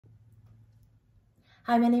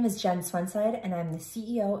Hi, my name is Jen Swenside, and I'm the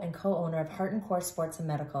CEO and co-owner of Heart&Core Sports and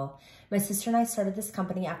Medical. My sister and I started this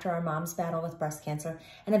company after our mom's battle with breast cancer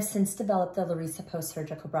and have since developed the Larissa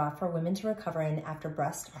Post-Surgical Bra for women to recover in after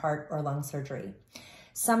breast, heart, or lung surgery.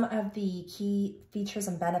 Some of the key features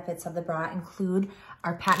and benefits of the bra include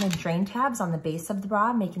our patented drain tabs on the base of the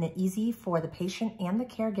bra, making it easy for the patient and the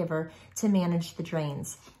caregiver to manage the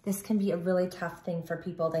drains. This can be a really tough thing for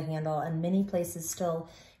people to handle, and many places still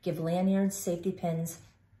give lanyards, safety pins,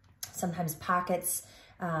 sometimes pockets,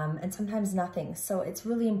 and sometimes nothing. So it's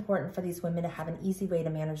really important for these women to have an easy way to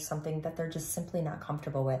manage something that they're just simply not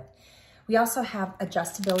comfortable with. We also have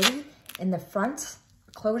adjustability in the front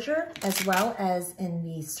closure as well as in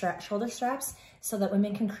the shoulder straps so that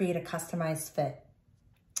women can create a customized fit.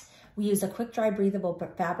 We use a quick dry breathable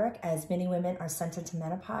fabric as many women are sent into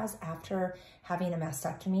menopause after having a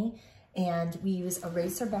mastectomy, and we use a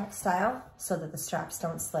racer back style so that the straps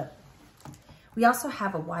don't slip. We also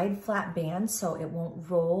have a wide flat band so it won't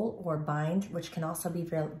roll or bind, which can also be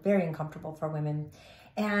very, very uncomfortable for women.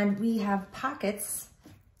 And we have pockets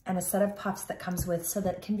and a set of puffs that comes with so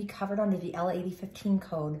that it can be covered under the L8015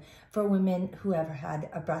 code for women who have had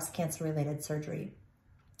a breast cancer related surgery.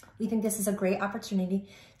 We think this is a great opportunity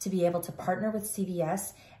to be able to partner with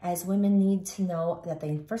CVS, as women need to know that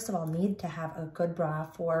they, first of all, need to have a good bra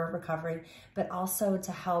for recovery, but also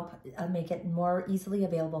to help make it more easily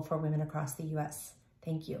available for women across the US.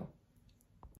 Thank you.